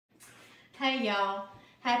Hey y'all,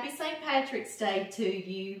 happy St. Patrick's Day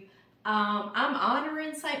to you. I'm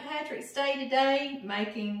honoring St. Patrick's Day today,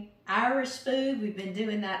 making Irish food. We've been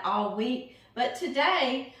doing that all week. But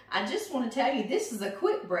today, I just want to tell you, this is a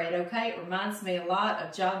quick bread, okay? It reminds me a lot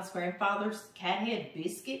of John's grandfather's cathead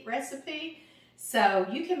biscuit recipe. So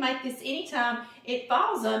you can make this anytime. It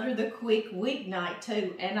falls under the quick weeknight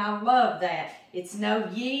too, and I love that. It's no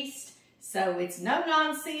yeast. So it's no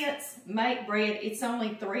nonsense, make bread. It's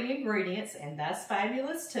only 3 ingredients, and that's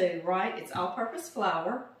fabulous too, right? It's all-purpose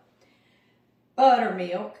flour,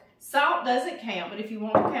 buttermilk, salt doesn't count, but if you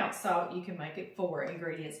want to count salt, you can make it 4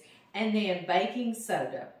 ingredients, and then baking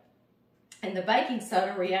soda. And the baking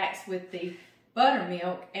soda reacts with the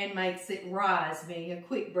buttermilk and makes it rise, being a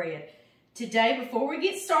quick bread. Today, before we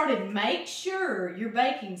get started, make sure your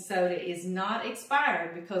baking soda is not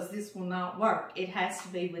expired because this will not work. It has to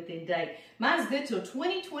be within date. Mine's good till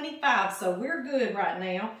 2025, so we're good right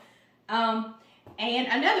now. And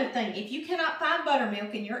another thing, if you cannot find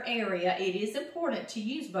buttermilk in your area, it is important to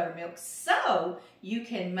use buttermilk so you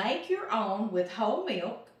can make your own with whole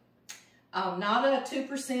milk. Not a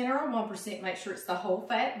 2% or a 1%, make sure it's the whole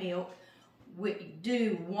fat milk.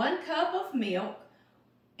 Do 1 cup of milk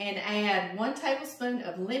and add 1 tablespoon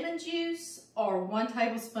of lemon juice or 1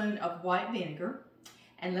 tablespoon of white vinegar,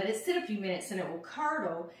 and let it sit a few minutes and it will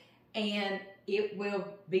curdle and it will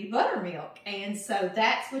be buttermilk. And so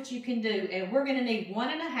that's what you can do. And we're gonna need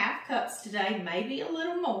 1½ cups today, maybe a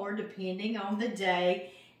little more depending on the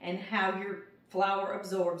day and how your flour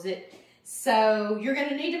absorbs it. So you're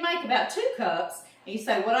gonna need to make about 2 cups. And you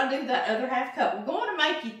say, what I do that other ½ cup? We're going to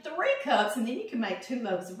make you 3 cups, and then you can make 2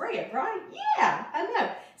 loaves of bread, right? Yeah, I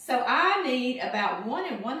know. So I need about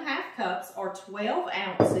 1 1/2 cups or 12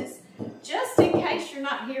 ounces, just in case you're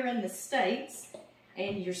not here in the States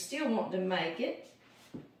and you're still wanting to make it.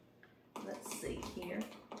 Let's see here.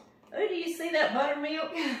 Oh, do you see that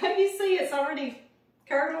buttermilk? You see it's already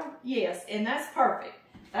curdled? Yes, and that's perfect.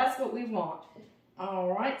 That's what we want.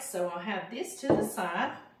 All right, so I'll have this to the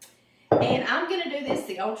side. And I'm going to do this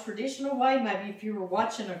the old traditional way. Maybe if you were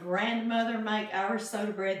watching a grandmother make Irish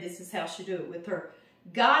soda bread, this is how she do it with her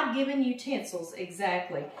God-given utensils,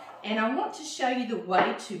 exactly. And I want to show you the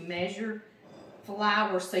way to measure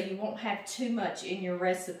flour so you won't have too much in your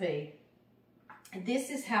recipe. And this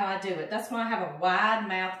is how I do it. That's why I have a wide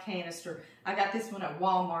mouth canister. I got this one at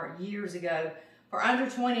Walmart years ago for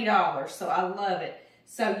under $20, so I love it.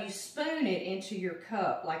 So you spoon it into your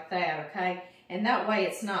cup like that, okay? And that way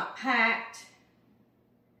it's not packed.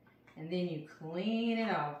 And then you clean it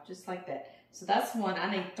off just like that. So that's one. I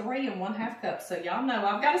need 3 1/2 cups. So y'all know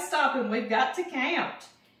I've got to stop and we've got to count.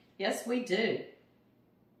 Yes, we do.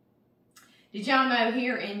 Did y'all know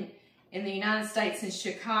here in the United States, in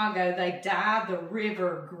Chicago, they dye the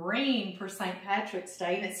river green for St. Patrick's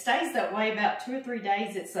Day. And it stays that way about 2 or 3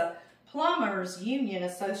 days. It's a Plumbers Union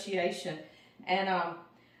Association. And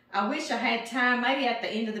I wish I had time. Maybe at the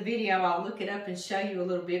end of the video, I'll look it up and show you a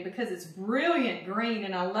little bit because it's brilliant green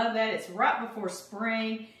and I love that. It's right before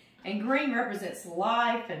spring and green represents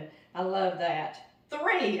life and I love that.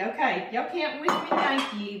 3, okay, y'all count with me,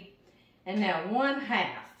 thank you. And now 1/2.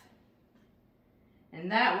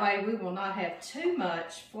 And that way we will not have too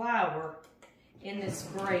much flour in this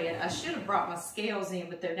bread. I should have brought my scales in,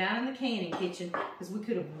 but they're down in the canning kitchen because we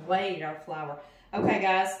could have weighed our flour. Okay,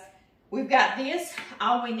 guys. We've got this.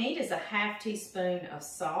 All we need is a ½ teaspoon of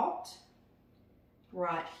salt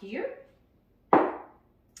right here.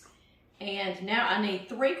 And now I need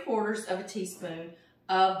 3/4 teaspoon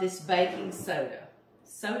of this baking soda,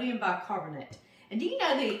 sodium bicarbonate. And do you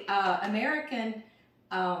know the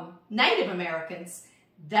Native Americans,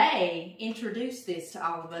 they introduced this to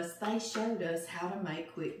all of us. They showed us how to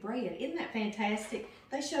make quick bread. Isn't that fantastic?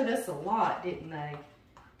 They showed us a lot, didn't they?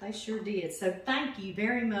 They sure did. So thank you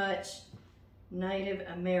very much, Native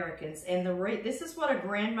Americans. And this is what a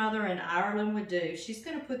grandmother in Ireland would do. She's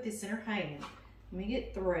going to put this in her hand. Let me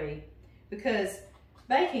get 3. Because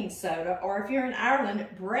baking soda, or if you're in Ireland,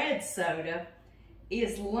 bread soda,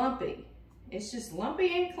 is lumpy. It's just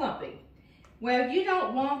lumpy and clumpy. Well, you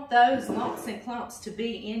don't want those lumps and clumps to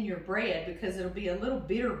be in your bread because it'll be a little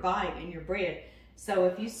bitter bite in your bread. So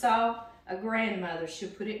if you saw a grandmother, she'll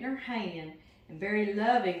put it in her hand and very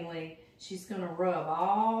lovingly, she's going to rub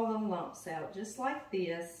all the lumps out just like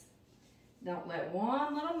this. Don't let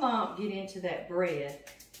one little lump get into that bread.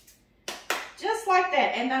 Just like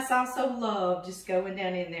that. And that's also love just going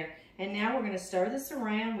down in there. And now we're going to stir this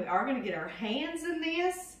around. We are going to get our hands in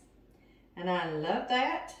this. And I love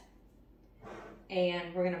that.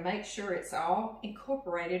 And we're going to make sure it's all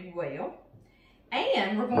incorporated well.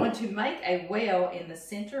 And we're going to make a well in the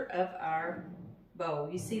center of our bowl.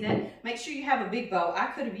 You see that? Make sure you have a big bowl. I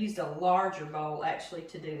could have used a larger bowl actually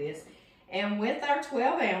to do this. And with our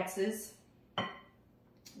 12 ounces,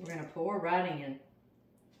 we're gonna pour right in.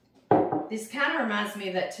 This kind of reminds me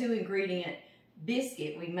of that 2-ingredient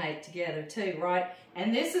biscuit we made together too, right?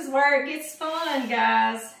 And this is where it gets fun,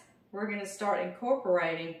 guys. We're gonna start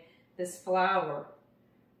incorporating this flour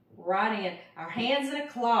right in. Our hands in a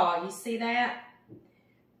claw, you see that?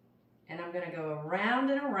 And I'm gonna go around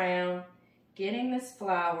and around, getting this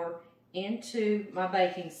flour into my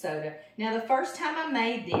baking soda. Now, the first time I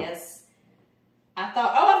made this, I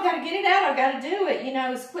thought, oh, I've got to get it out. I've got to do it. You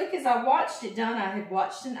know, as quick as I watched it done, I had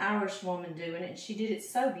watched an Irish woman doing it, and she did it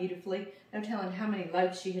so beautifully. No telling how many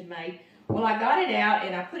loaves she had made. Well, I got it out,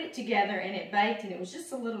 and I put it together, and it baked, and it was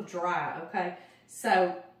just a little dry, okay?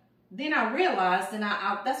 So then I realized, and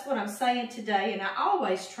that's what I'm saying today, and I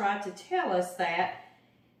always try to tell us that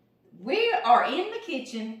we are in the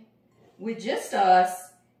kitchen with just us,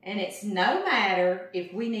 and it's no matter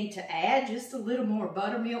if we need to add just a little more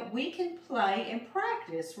buttermilk. We can play and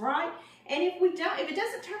practice, right? And if it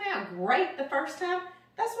doesn't turn out great the first time,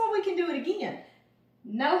 that's why we can do it again.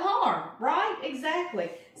 No harm, right? Exactly.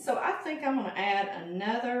 So I think I'm gonna add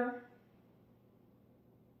another,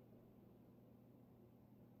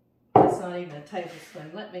 that's not even a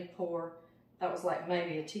tablespoon. Let me pour, that was like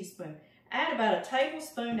maybe a teaspoon. Add about a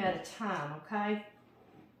tablespoon at a time, okay?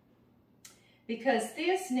 Because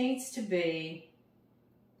this needs to be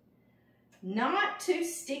not too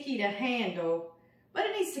sticky to handle, but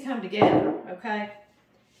it needs to come together, okay?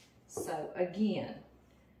 So again,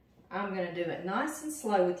 I'm gonna do it nice and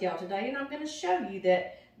slow with y'all today, and I'm gonna show you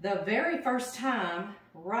that the very first time,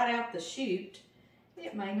 right out the chute,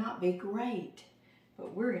 it may not be great,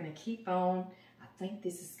 but we're gonna keep on. I think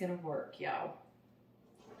this is gonna work, y'all.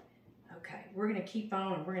 Okay, we're gonna keep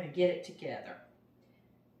on and we're gonna get it together.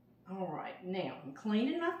 All right, now I'm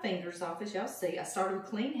cleaning my fingers off. As y'all see, I started with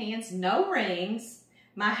clean hands, no rings.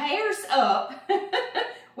 My hair's up.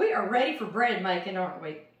 We are ready for bread making, aren't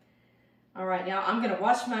we? All right, y'all, I'm gonna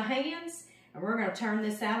wash my hands, and we're gonna turn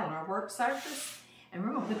this out on our work surface, and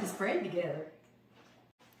we're gonna put this bread together.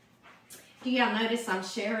 Do y'all notice I'm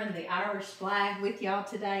sharing the Irish flag with y'all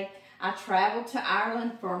today? I traveled to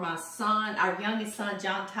Ireland for my son, our youngest son,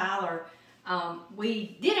 John Tyler.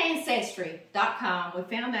 We did Ancestry.com. We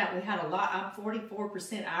found out we had a lot. I'm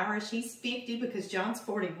 44% Irish. He's 50 because John's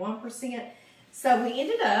 41%. So we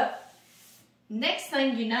ended up, next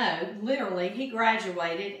thing you know, literally, he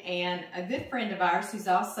graduated, and a good friend of ours who's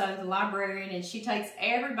also the librarian, and she takes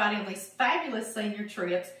everybody on these fabulous senior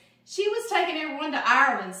trips. She was taking everyone to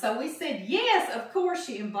Ireland. So we said, yes, of course.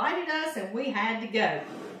 She invited us, and we had to go.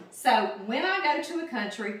 So when I go to a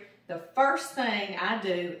country, the first thing I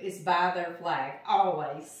do is buy their flag,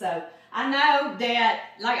 always. So I know that,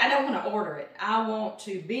 like, I don't want to order it. I want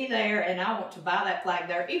to be there, and I want to buy that flag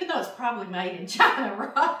there, even though it's probably made in China,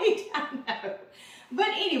 right? I know. But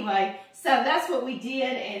anyway, so that's what we did,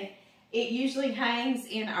 and it usually hangs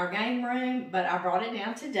in our game room, but I brought it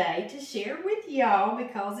down today to share with y'all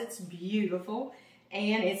because it's beautiful,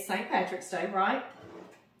 and it's St. Patrick's Day, right?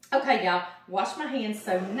 Okay, y'all, wash my hands.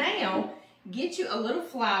 So now, get you a little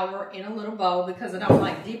flour in a little bowl because I don't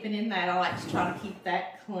like dipping in that. I like to try to keep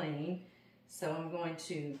that clean. So I'm going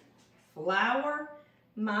to flour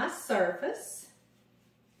my surface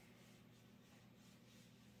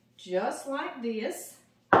just like this.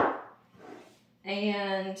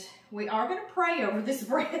 And we are going to pray over this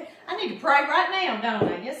bread. I need to pray right now,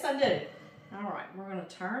 don't I? Yes, I do. All right, we're going to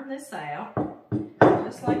turn this out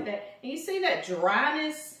just like that. And you see that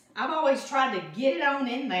dryness? I've always tried to get it on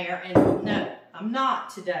in there, and no, I'm not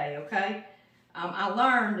today, okay? I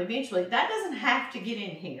learned eventually that doesn't have to get in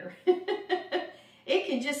here. It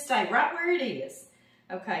can just stay right where it is.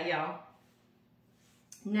 Okay, y'all.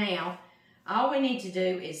 Now, all we need to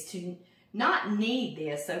do is to not knead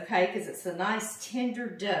this, okay, because it's a nice tender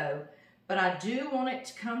dough, but I do want it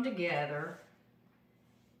to come together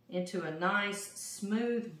into a nice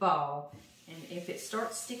smooth ball. And if it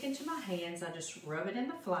starts sticking to my hands, I just rub it in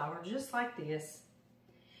the flour just like this.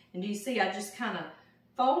 And do you see, I just kind of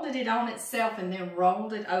folded it on itself and then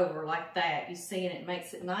rolled it over like that. You see, and it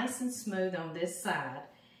makes it nice and smooth on this side.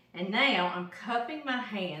 And now I'm cupping my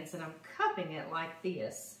hands, and I'm cupping it like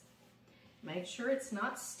this. Make sure it's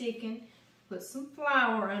not sticking. Put some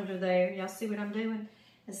flour under there. Y'all see what I'm doing?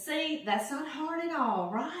 And see, that's not hard at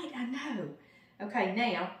all, right? I know. Okay,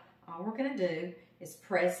 now, all we're going to do is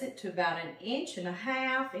press it to about 1.5 inches,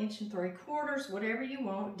 1.75 inches, whatever you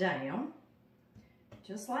want, down.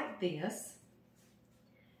 Just like this.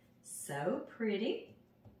 So pretty.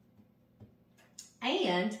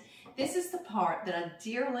 And this is the part that I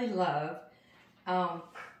dearly love.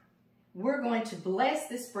 we're going to bless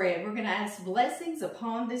this bread. We're going to ask blessings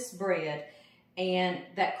upon this bread. And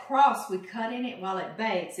that cross we cut in it while it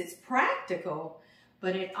bakes. It's practical,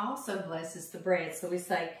 but it also blesses the bread. So we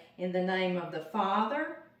say, in the name of the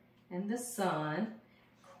Father and the Son,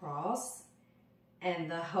 cross, and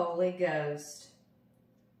the Holy Ghost.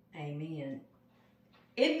 Amen.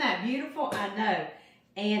 Isn't that beautiful? I know.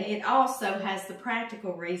 And it also has the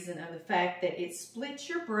practical reason of the fact that it splits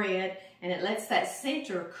your bread and it lets that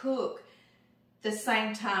center cook the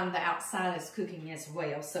same time the outside is cooking as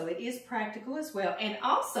well. So it is practical as well. And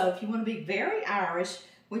also, if you want to be very Irish,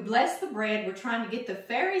 we bless the bread. We're trying to get the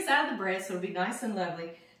fairies out of the bread so it'll be nice and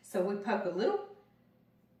lovely. So we poke a little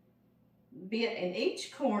bit in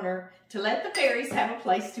each corner to let the fairies have a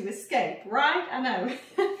place to escape, right? I know.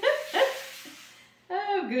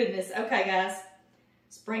 Oh, goodness. Okay, guys.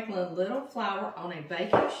 Sprinkle a little flour on a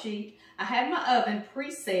baking sheet. I have my oven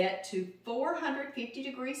preset to 450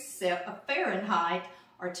 degrees Fahrenheit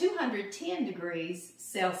or 210 degrees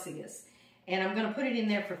Celsius. And I'm going to put it in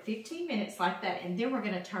there for 15 minutes like that. And then we're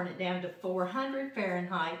going to turn it down to 400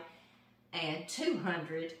 Fahrenheit and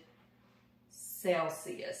 200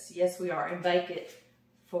 Celsius. Yes, we are. And bake it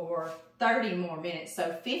for 30 more minutes.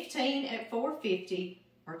 So 15 at 450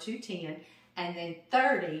 or 210 and then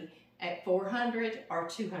 30 at 400 or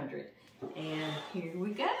 200. And here we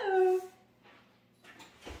go.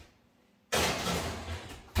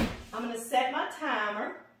 I'm going to set my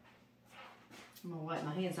timer. I'm going to wipe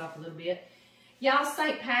my hands off a little bit. Y'all,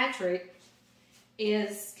 St. Patrick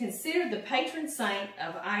is considered the patron saint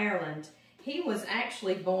of Ireland. He was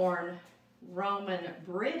actually born Roman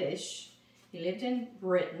British. He lived in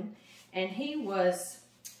Britain. And he was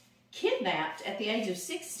kidnapped at the age of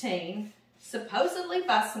 16, supposedly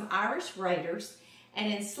by some Irish raiders,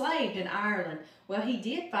 and enslaved in Ireland. Well, he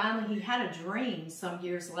did finally, he had a dream some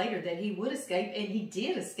years later that he would escape, and he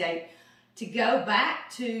did escape to go back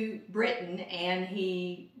to Britain, and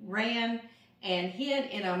he ran and hid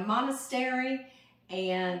in a monastery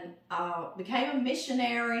and became a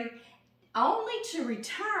missionary, only to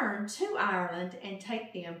return to Ireland and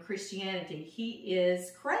take them Christianity. He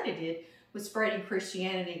is credited with spreading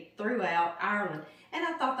Christianity throughout Ireland. And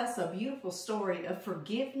I thought that's a beautiful story of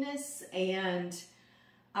forgiveness and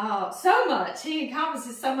so much. He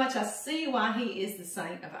encompasses so much. I see why he is the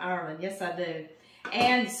saint of Ireland. Yes, I do.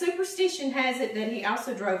 And superstition has it that he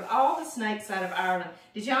also drove all the snakes out of Ireland.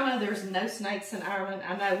 Did y'all know there's no snakes in Ireland?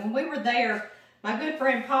 I know. When we were there, my good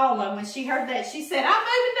friend Paula, when she heard that, she said, I'm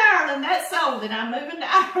moving to Ireland. That's sold, and I'm moving to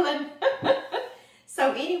Ireland.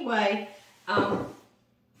 So anyway, I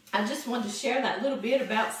just wanted to share that little bit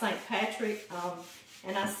about St. Patrick.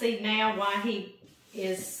 And I see now why he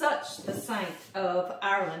is such the saint of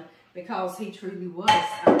Ireland, because he truly was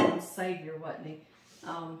our own Savior, wasn't he?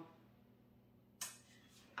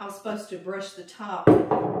 I was supposed to brush the top.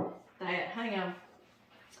 Hang on.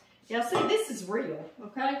 Y'all see, this is real,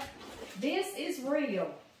 okay? This is real.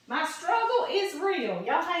 My struggle is real.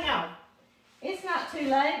 Y'all hang on. It's not too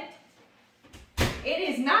late. It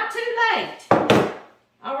is not too late.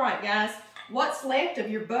 All right, guys. What's left of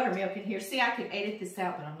your buttermilk in here? See, I could edit this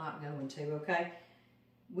out, but I'm not going to, okay?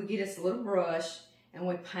 We get us a little brush, and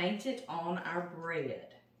we paint it on our bread.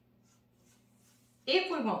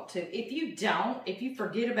 If we want to. If you don't, if you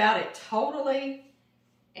forget about it totally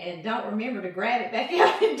and don't remember to grab it back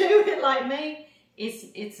out and do it like me,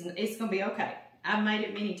 it's going to be okay. I've made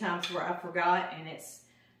it many times where I forgot, and it's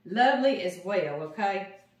lovely as well,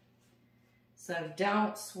 okay? So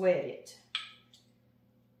don't sweat it.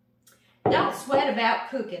 Don't sweat about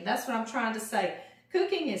cooking. That's what I'm trying to say.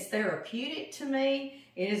 Cooking is therapeutic to me.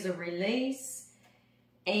 It is a release.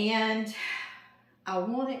 And I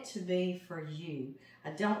want it to be for you.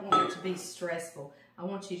 I don't want it to be stressful. I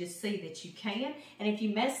want you to see that you can. And if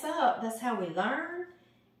you mess up, that's how we learn.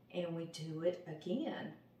 And we do it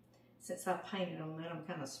again. Since I painted on that, I'm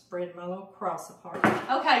kind of spreading my little cross apart.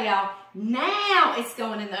 Okay, y'all. Now it's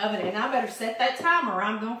going in the oven. And I better set that timer or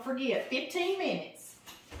I'm going to forget. 15 minutes.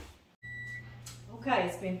 Okay,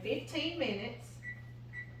 it's been 15 minutes.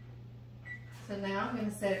 So now I'm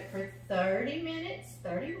going to set it for 30 minutes,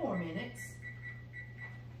 30 more minutes.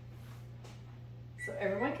 So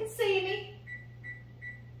everyone can see me.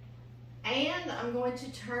 And I'm going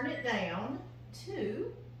to turn it down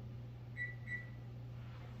to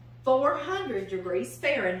 400 degrees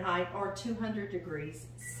Fahrenheit or 200 degrees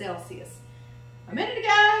Celsius. A minute ago,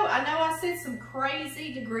 I know I said some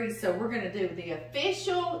crazy degrees, so we're going to do the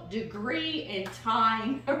official degree and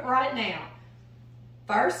time right now.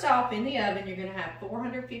 First off, in the oven, you're going to have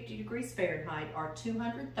 450 degrees Fahrenheit or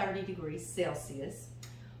 230 degrees Celsius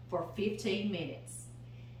for 15 minutes.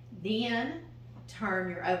 Then turn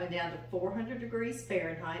your oven down to 400 degrees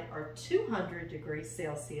Fahrenheit or 200 degrees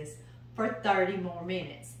Celsius for 30 more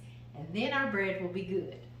minutes. And then our bread will be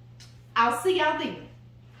good. I'll see y'all then.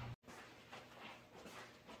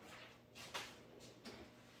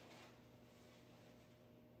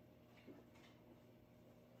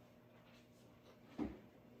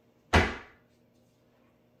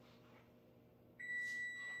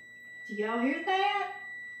 Do y'all hear that?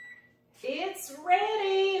 It's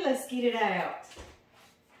ready. Let's get it out.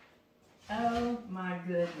 Oh my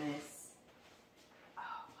goodness.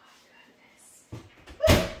 Oh my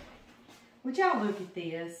goodness. Would y'all look at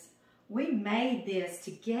this? We made this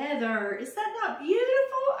together. Is that not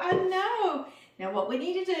beautiful? I know. Now what we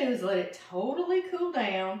need to do is let it totally cool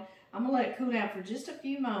down. I'm gonna let it cool down for just a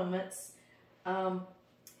few moments.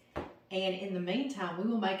 And in the meantime, we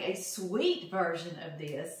will make a sweet version of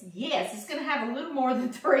this. Yes, it's gonna have a little more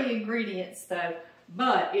than 3 ingredients though,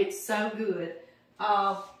 but it's so good.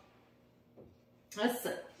 Let's see.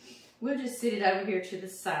 We'll just sit it over here to the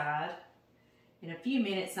side. In a few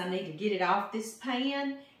minutes, I need to get it off this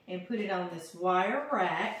pan and put it on this wire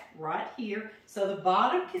rack right here so the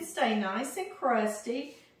bottom can stay nice and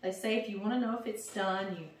crusty. They say if you want to know if it's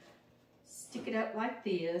done, you stick it up like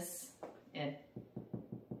this. And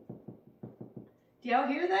do y'all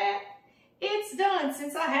hear that? It's done.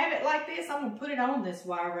 Since I have it like this, I'm going to put it on this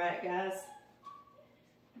wire rack, guys.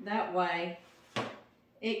 That way,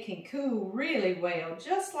 it can cool really well,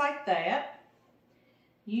 just like that.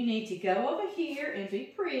 You need to go over here and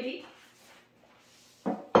be pretty.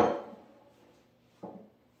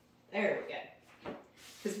 There we go.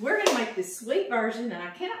 Because we're going to make this sweet version, and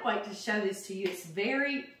I cannot wait to show this to you.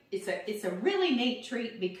 It's a really neat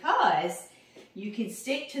treat because you can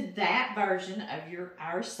stick to that version of your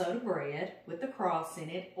Irish soda bread with the cross in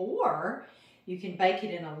it, or you can bake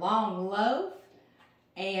it in a long loaf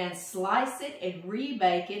and slice it and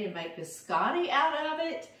rebake it and make biscotti out of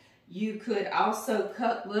it. You could also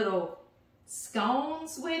cut little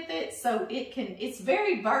scones with it, so it's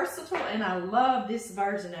very versatile, and I love this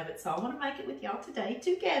version of it. So I want to make it with y'all today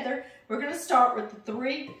together. We're going to start with the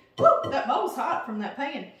 3, whoop, that bowl's hot from that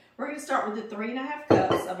pan. We're going to start with the 3½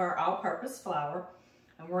 cups of our all-purpose flour,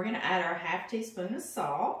 and we're going to add our ½ teaspoon of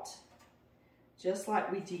salt, just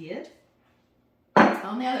like we did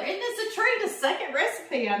on the other. Isn't this a treat? A second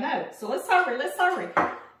recipe, I know. So let's hurry, let's hurry.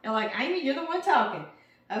 You're like, Amy, you're the one talking.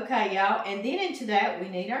 Okay, y'all, and then into that, we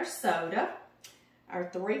need our soda, our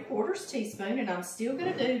 3/4 teaspoon, and I'm still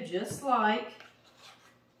going to do just like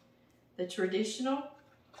the traditional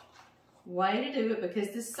way to do it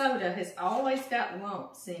because this soda has always got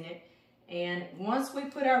lumps in it, and once we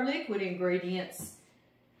put our liquid ingredients,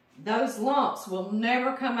 those lumps will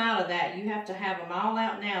never come out of that. You have to have them all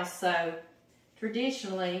out now. So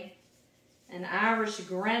traditionally, an Irish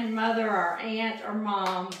grandmother or aunt or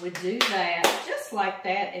mom would do that just like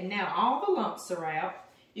that, and now all the lumps are out.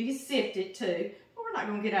 You can sift it too, but we're not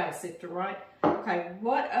going to get out a sifter, right? Okay,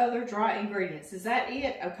 what other dry ingredients? Is that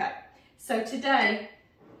it? Okay, so today,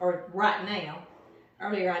 or right now,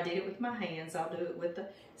 earlier I did it with my hands. I'll do it with a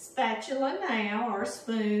spatula now, or a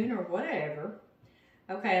spoon, or whatever.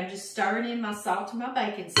 Okay, I'm just stirring in my salt and my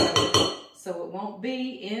baking soda so it won't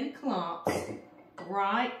be in clumps,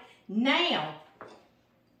 right? Now,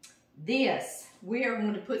 we are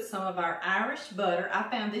going to put some of our Irish butter. I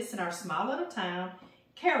found this in our small little town,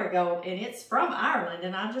 Carrigold, and it's from Ireland,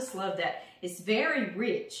 and I just love that. It's very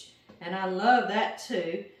rich, and I love that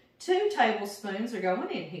too. 2 tablespoons are going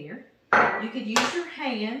in here. You could use your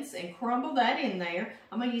hands and crumble that in there.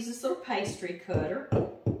 I'm going to use this little pastry cutter,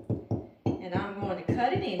 and I'm going to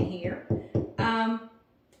cut it in here.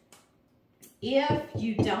 If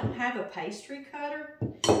you don't have a pastry cutter,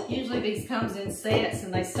 usually these comes in sets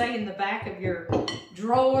and they stay in the back of your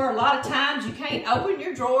drawer. A lot of times you can't open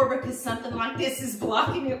your drawer because something like this is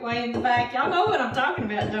blocking it way in the back. Y'all know what I'm talking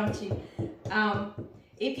about, don't you?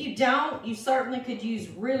 If you don't, you certainly could use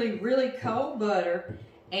really, really cold butter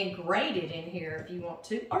and grate it in here if you want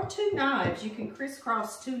to. Or 2 knives. You can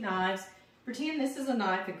crisscross 2 knives. Pretend this is a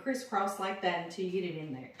knife and crisscross like that until you get it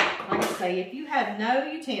in there. Like I say, if you have no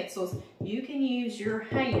utensils, you can use your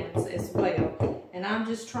hands as well. And I'm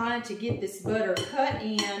just trying to get this butter cut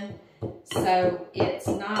in so it's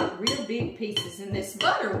not real big pieces. And this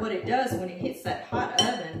butter, what it does when it hits that hot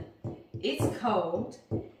oven, it's cold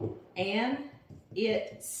and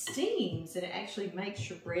it steams, and it actually makes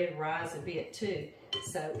your bread rise a bit too.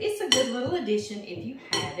 So it's a good little addition if you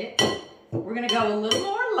have it. We're going to go a little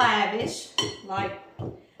more lavish, like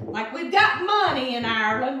we've got money in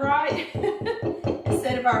Ireland, right?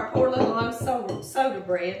 said of our poor little old soda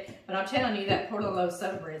bread, but I'm telling you that poor little old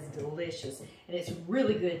soda bread is delicious. And it's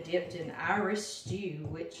really good dipped in Irish stew,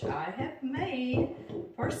 which I have made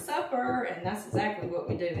for supper. And that's exactly what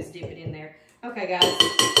we do, is dip it in there. Okay, guys,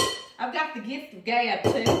 I've got the gift of gab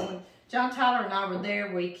too. When John Tyler and I were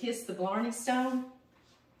there, we kissed the Blarney Stone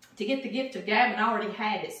to get the gift of gab, and I already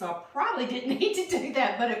had it, so I probably didn't need to do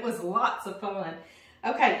that, but it was lots of fun.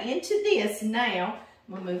 Okay, into this now,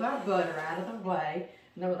 I'm gonna move our butter out of the way.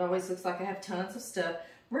 I know it always looks like I have tons of stuff.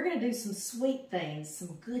 We're gonna do some sweet things,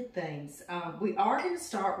 some good things. We are gonna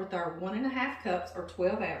start with our 1½ cups or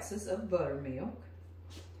 12 ounces of buttermilk.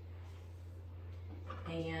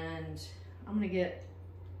 And I'm gonna get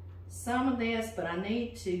some of this, but I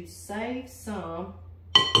need to save some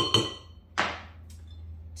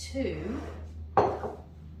to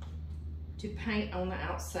paint on the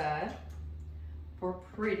outside for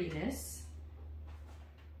prettiness.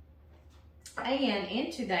 And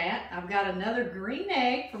into that, I've got another green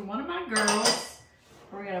egg from one of my girls.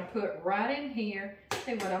 We're gonna put right in here.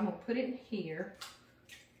 Tell you what, I'm gonna put it in here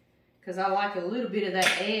because I like a little bit of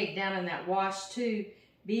that egg down in that wash too,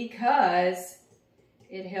 because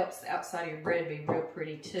it helps the outside of your bread be real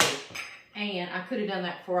pretty too. And I could have done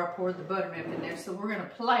that before I poured the buttermilk in there. So we're gonna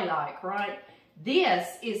play like, right? This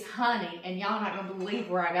is honey, and y'all not gonna believe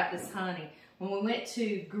where I got this honey. When we went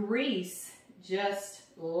to Greece just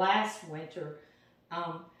last winter,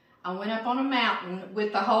 I went up on a mountain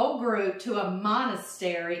with the whole group to a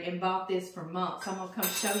monastery and bought this for monks. I'm gonna come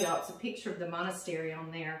show y'all. It's a picture of the monastery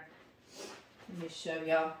on there. Let me show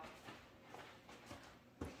y'all.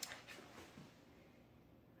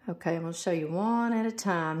 Okay, I'm going to show you one at a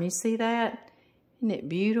time. You see that? Isn't it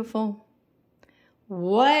beautiful?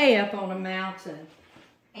 Way up on a mountain.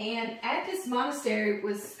 And at this monastery, it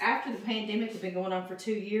was after the pandemic had been going on for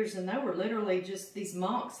 2 years, and they were literally just these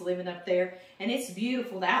monks living up there. And it's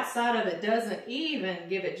beautiful. The outside of it doesn't even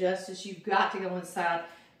give it justice. You've got to go inside.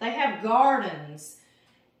 They have gardens,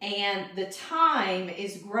 and the thyme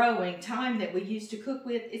is growing. Thyme that we used to cook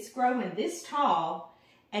with, it's growing this tall.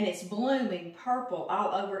 And it's blooming purple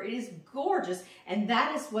all over. It is gorgeous. And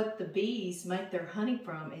that is what the bees make their honey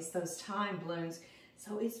from, is those thyme blooms.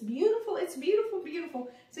 So it's beautiful. It's beautiful, beautiful.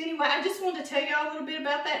 So anyway, I just wanted to tell y'all a little bit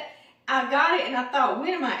about that. I got it and I thought,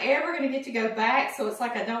 when am I ever going to get to go back? So it's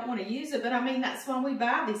like I don't want to use it. But I mean, that's why we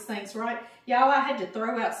buy these things, right? Y'all, I had to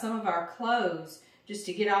throw out some of our clothes just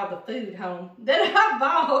to get all the food home that I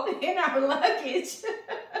bought in our luggage.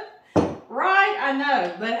 Right? I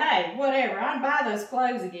know, but hey, whatever. I'd buy those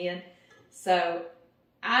clothes again. So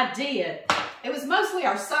I did. It was mostly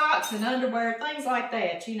our socks and underwear, things like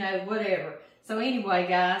that, you know, whatever. So anyway,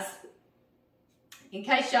 guys, in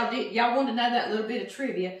case y'all want to know that little bit of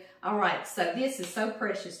trivia, all right, so this is so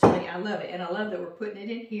precious to me. I love it, and I love that we're putting it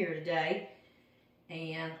in here today.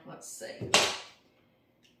 And let's see.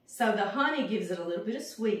 So the honey gives it a little bit of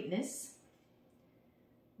sweetness.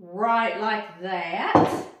 Right like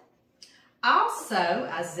that. Also,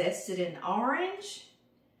 I zested an orange.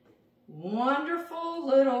 Wonderful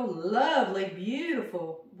little, lovely,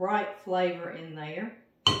 beautiful, bright flavor in there.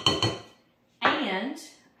 And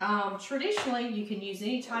traditionally, you can use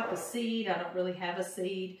any type of seed. I don't really have a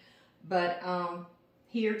seed, but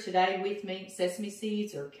here today with me, sesame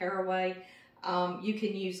seeds or caraway. You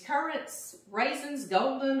can use currants, raisins,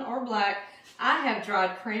 golden or black. I have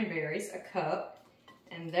dried cranberries, a cup,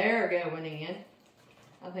 and they're going in.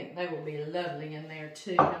 I think they will be lovely in there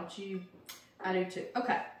too, don't you? I do too.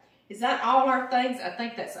 Okay, is that all our things? I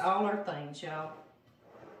think that's all our things, y'all.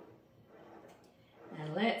 Now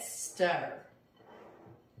let's stir.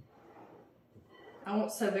 I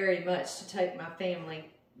want so very much to take my family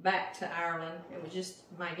back to Ireland. It was just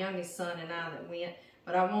my youngest son and I that went,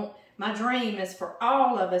 but my dream is for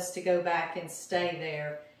all of us to go back and stay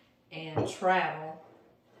there and travel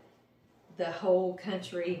the whole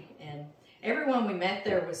country. And everyone we met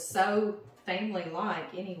there was so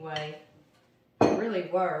family-like anyway. They really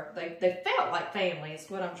were. They felt like family is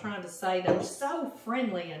what I'm trying to say. They were so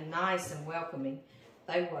friendly and nice and welcoming.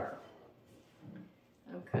 They were.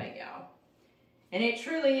 Okay, y'all. And it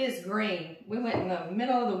truly is green. We went in the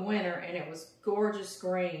middle of the winter and it was gorgeous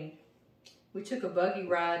green. We took a buggy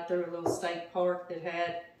ride through a little state park that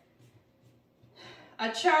had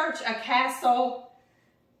a church, a castle,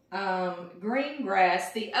 green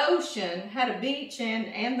grass, the ocean, had a beach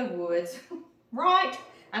and the woods. Right?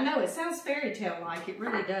 I know, it sounds fairy tale like, it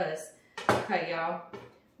really does. Okay, y'all. Let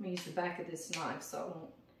me use the back of this knife so I won't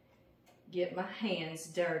get my hands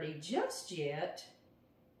dirty just yet.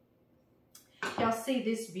 Y'all see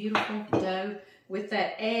this beautiful dough with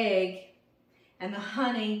that egg and the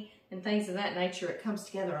honey and things of that nature, it comes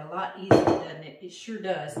together a lot easier, doesn't it? It sure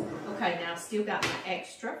does. Okay, now I've still got my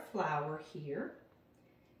extra flour here.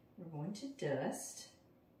 We're going to dust.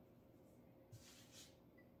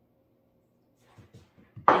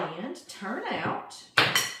 And turn out.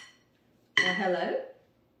 Now, hello.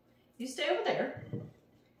 You stay over there.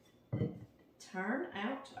 Turn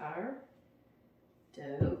out our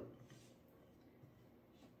dough.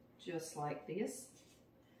 Just like this.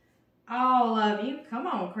 All of you, come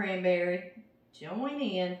on, Cranberry. Join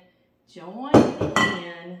in. Join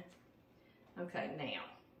in. Okay,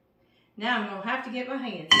 now I'm going to have to get my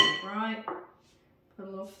hands in it, right? Put a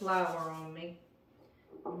little flour on me,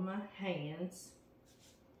 on my hands.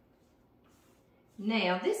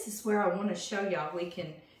 Now, this is where I want to show y'all we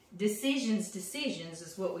can, decisions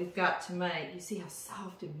is what we've got to make. You see how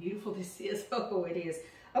soft and beautiful this is? Oh, it is.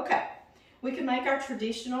 Okay, we can make our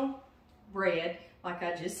traditional bread like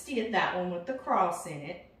I just did, that one with the cross in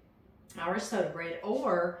it, our soda bread,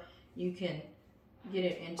 or you can get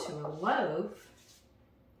it into a loaf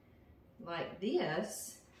like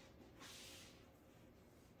this,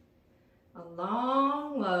 a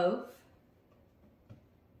long loaf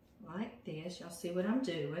like this. Y'all see what I'm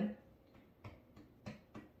doing?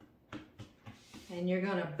 And you're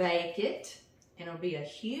gonna bake it, and it'll be a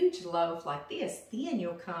huge loaf like this. Then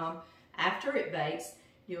you'll come, after it bakes,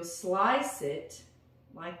 you'll slice it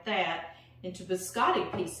like that into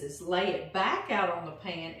biscotti pieces, lay it back out on the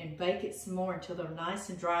pan and bake it some more until they're nice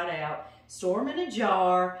and dried out. Store them in a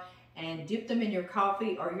jar and dip them in your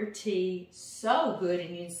coffee or your tea. So good,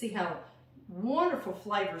 and you can see how wonderful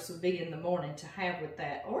flavors would be in the morning to have with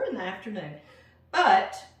that, or in the afternoon.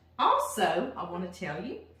 But also, I want to tell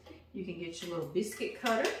you, you can get your little biscuit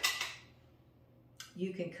cutter.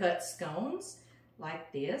 You can cut scones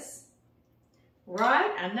like this.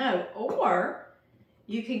 Right, I know. Or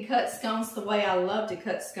you can cut scones the way I love to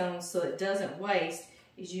cut scones so it doesn't waste,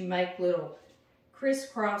 is you make little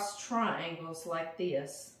crisscross triangles like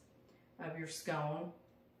this of your scone.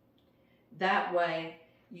 That way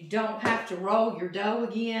you don't have to roll your dough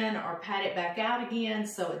again or pat it back out again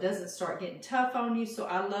so it doesn't start getting tough on you. So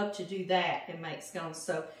I love to do that and make scones.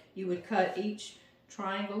 So you would cut each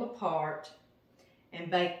triangle apart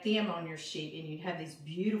and bake them on your sheet, and you'd have these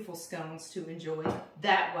beautiful scones to enjoy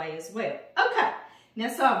that way as well. Okay, now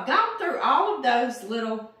so I've gone through all of those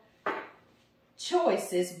little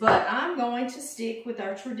choices, but I'm going to stick with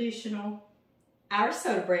our traditional, our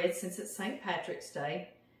soda bread since it's St. Patrick's Day.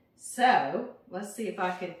 So let's see if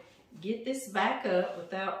I can get this back up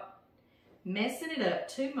without messing it up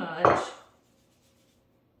too much,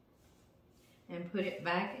 and put it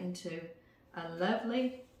back into a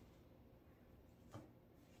lovely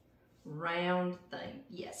round thing.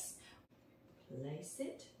 Yes. Place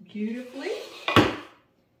it beautifully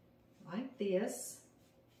like this.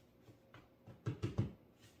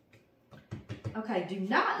 Okay, do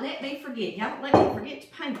not let me forget. Y'all don't let me forget to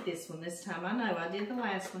paint this one this time. I know I did the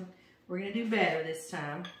last one. We're going to do better this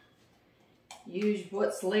time. Use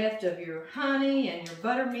what's left of your honey and your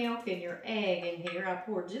buttermilk and your egg in here. I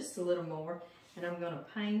poured just a little more, and I'm going to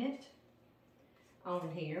paint it on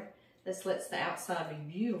here. This lets the outside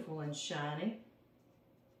be beautiful and shiny.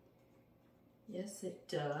 Yes, it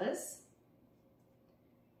does.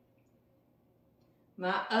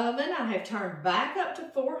 My oven, I have turned back up to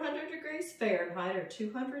 400 degrees Fahrenheit or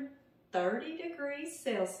 230 degrees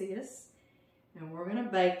Celsius. And we're going to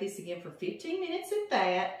bake this again for 15 minutes at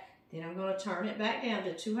that. Then I'm going to turn it back down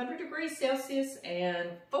to 200 degrees Celsius and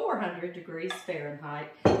 400 degrees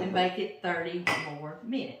Fahrenheit and bake it 30 more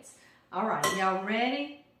minutes. All right, y'all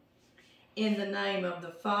ready? In the name of the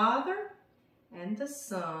Father, and the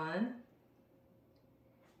Son,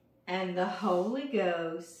 and the Holy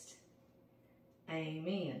Ghost.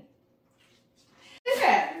 Amen. Look at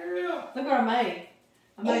that. Look what I made.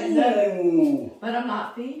 I made another, but I'm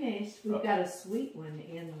not finished. We've got a sweet one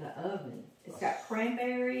in the oven. It's got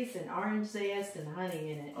cranberries and orange zest and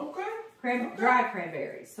honey in it. Okay. Dry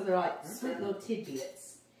cranberries. So they're like sweet little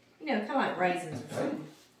tidbits. You know, kind of like raisins or something.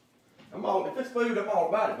 If it's food, I'm all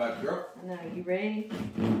about it, baby girl. I know. You ready?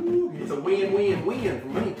 Ooh, it's a win-win-win for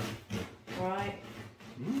me. Right.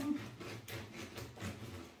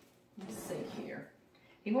 Let's see here.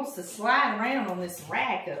 He wants to slide around on this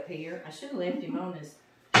rack up here. I should have left him on his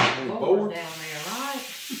board down there, right?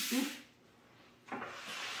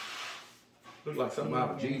 Looks like something out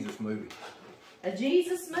of a Jesus movie. A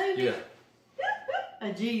Jesus movie? Yeah.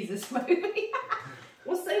 A Jesus movie.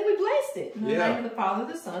 Well, see, we blessed it. In the name of the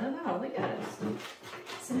Father, the Son, and the Holy Ghost.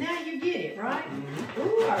 So now you get it, right?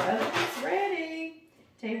 Ooh, our oven's ready.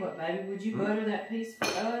 Tell you what, baby, would you butter that piece for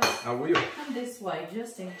us? I will. Come this way,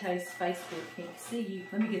 just in case Facebook can't see you.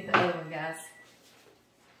 Let me get the other one, guys.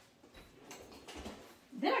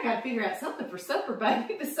 Then I gotta figure out something for supper,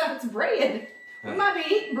 baby, besides bread. We might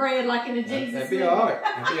be eating bread like in a Jesus That'd be movie. all right.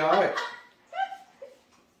 That'd be all right.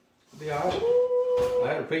 That'd be all right.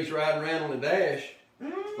 I had a piece riding around on the dash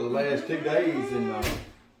for the last 2 days, and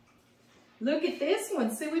Look at this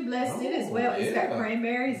one. See, we blessed it as well. It's got yeah.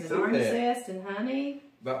 cranberries and See orange that. zest and honey.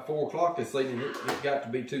 about 4 o'clock this evening, it got to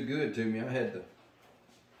be too good to me. I had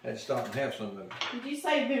to stop and have some of it. Did you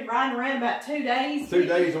say you've been riding around about 2 days? 2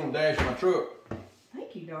 days on the dash of my truck.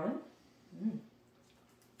 Thank you, darling.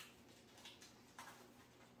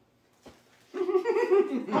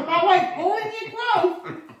 I'm always pulling you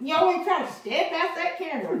close. You always try to step out that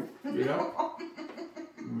camera. Yeah.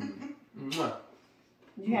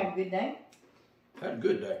 Did you have a good day? Had a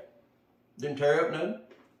good day. Didn't tear up nothing.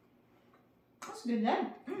 That's a good day.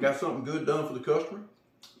 Got something good done for the customer.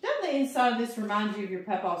 Doesn't the inside of this remind you of your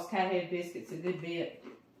Papa's Cathead biscuits a good bit?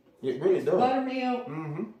 It really does. Buttermilk.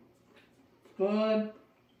 Mm-hmm. Good.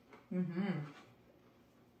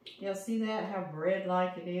 Y'all see that? How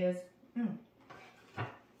bread-like it is?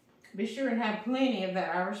 Be sure and have plenty of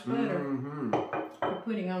that Irish butter for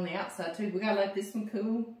putting on the outside too. We gotta let this one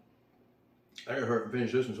cool. I gotta hurry and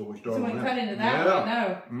finish this one so we start So we on can that. cut into that one.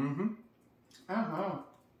 No. Mm-hmm.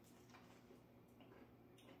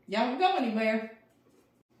 Y'all don't go anywhere.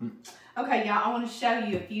 Okay, y'all, I want to show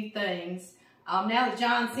you a few things. Now that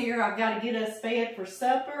John's here, I've got to get us fed for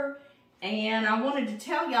supper. And I wanted to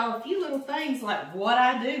tell y'all a few little things like what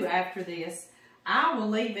I do after this. I will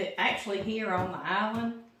leave it actually here on the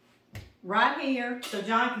island, right here, so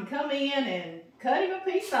John can come in and cut him a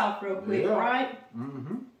piece off real quick, right?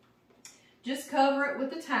 Just cover it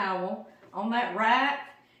with a towel on that rack,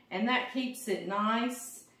 and that keeps it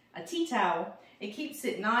nice. A tea towel. It keeps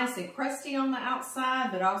it nice and crusty on the outside,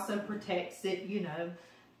 but also protects it, you know.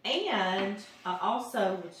 And I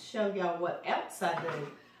also will show y'all what else I do.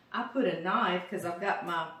 I put a knife, because I've got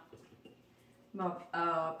my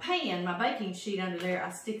pan, my baking sheet under there. I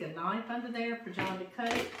stick a knife under there for John to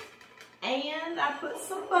cut it. And I put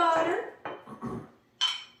some butter.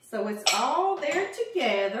 So it's all there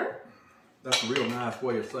together. That's a real nice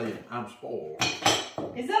way of saying I'm spoiled.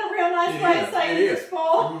 Is that a real nice way of saying you're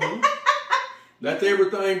spoiled? That's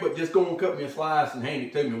everything, but just go and cut me a slice and hand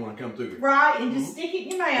it to me when I come through. Right, and just stick it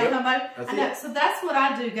in your mouth. That's it. So that's what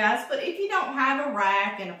I do, guys. But if you don't have a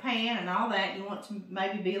rack and a pan and all that, you want to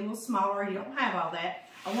maybe be a little smaller, you don't have all that,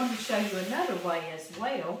 I wanted to show you another way as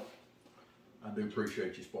well. I do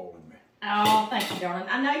appreciate you spoiling me. Oh, thank you, darling.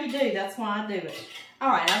 I know you do. That's why I do it. All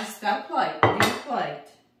right, I just got a plate. Here's a plate.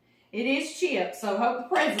 It is chipped, so hope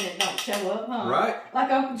the president don't show up, huh? Right.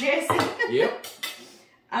 Like Uncle Jesse. Yep.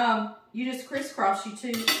 You just crisscross your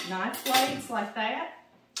 2 knife blades like that.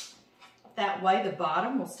 That way the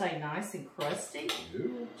bottom will stay nice and crusty.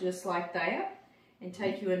 Yeah. Just like that. And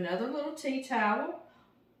take you another little tea towel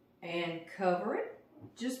and cover it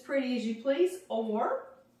just pretty as you please. Or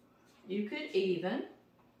you could even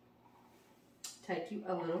take you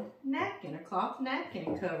a little napkin, a cloth napkin,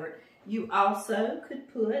 and cover it. You also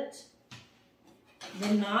could put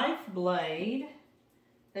the knife blade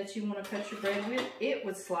that you want to cut your bread with. It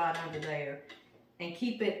would slide under there and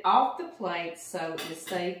keep it off the plate so it would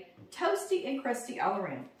stay toasty and crusty all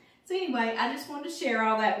around. So anyway, I just wanted to share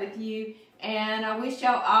all that with you, and I wish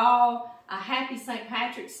y'all all a happy St.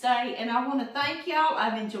 Patrick's Day, and I want to thank y'all.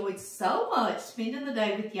 I've enjoyed so much spending the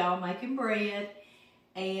day with y'all making bread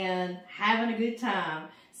and having a good time.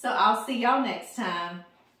 So I'll see y'all next time.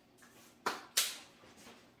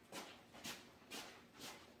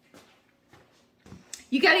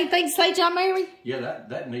 You got anything to say, John Mary? Yeah,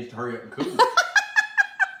 that needs to hurry up and cool.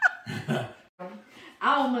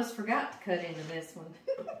 I almost forgot to cut into this one.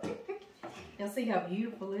 Y'all see how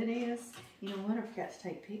beautiful it is? You know what? I forgot to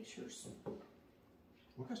take pictures.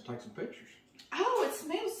 Well, let's take some pictures. Oh, it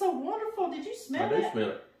smells so wonderful. Did you smell it? I do smell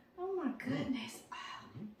it. Oh my goodness.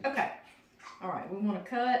 Wow. Okay. All right, we want to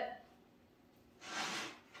cut.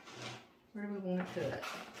 Where do we want to cut?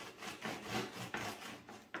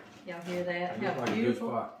 Y'all hear that? That looks How like a good beautiful.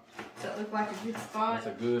 spot. Does that look like a good spot?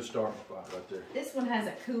 That's a good starting spot right there. This one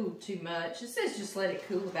hasn't cooled too much. It says just let it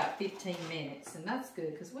cool about 15 minutes, and that's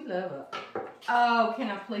good because we love it. Oh,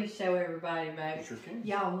 can I please show everybody, baby? Sure can.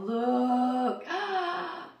 Y'all look.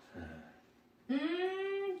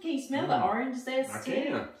 Can you smell the orange zest I too?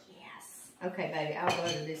 can. Yes. Okay, baby, I'll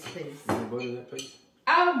butter this piece. You want to butter that piece?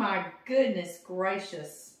 Oh my goodness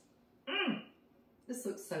gracious. This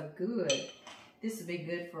looks so good. This would be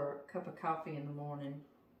good for a cup of coffee in the morning.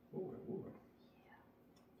 Oh, it would.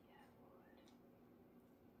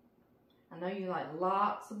 I know you like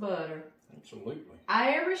lots of butter. Absolutely.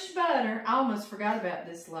 Irish butter. I almost forgot about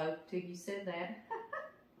this loaf till you said that.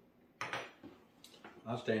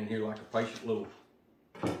 I stand here like a patient little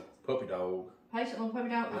puppy dog. Patient little puppy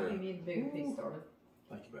dog. Yeah. I'll give you the bigger piece started.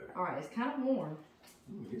 Thank you, baby. All right, it's kind of warm.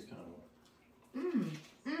 It is kind of warm.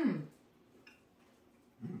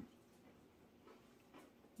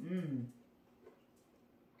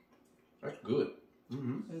 That's good.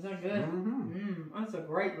 Is that good? That's a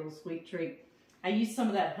great little sweet treat. I used some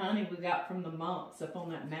of that honey we got from the monks up on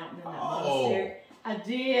that mountain in that monastery. I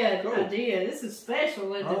did. Cool. I did. This is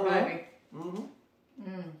special, isn't it, baby?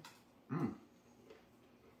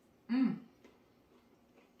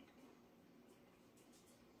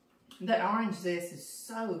 That orange zest is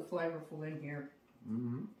so flavorful in here.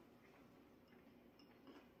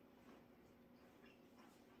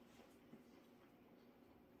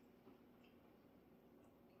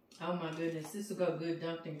 Oh my goodness, this will go good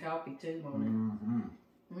dunked in coffee too, won't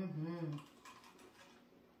it?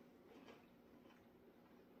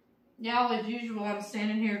 Y'all, as usual, I'm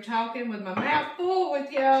standing here talking with my mouth full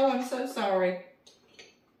with y'all. I'm so sorry.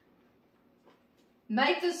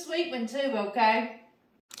 Make the sweet one too, okay?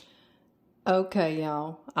 Okay,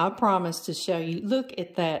 y'all. I promise to show you. Look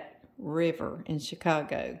at that river in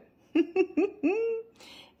Chicago.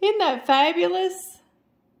 Isn't that fabulous?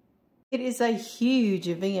 It is a huge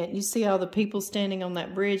event. You see all the people standing on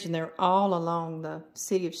that bridge, and they're all along the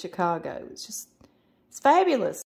city of Chicago. It's fabulous.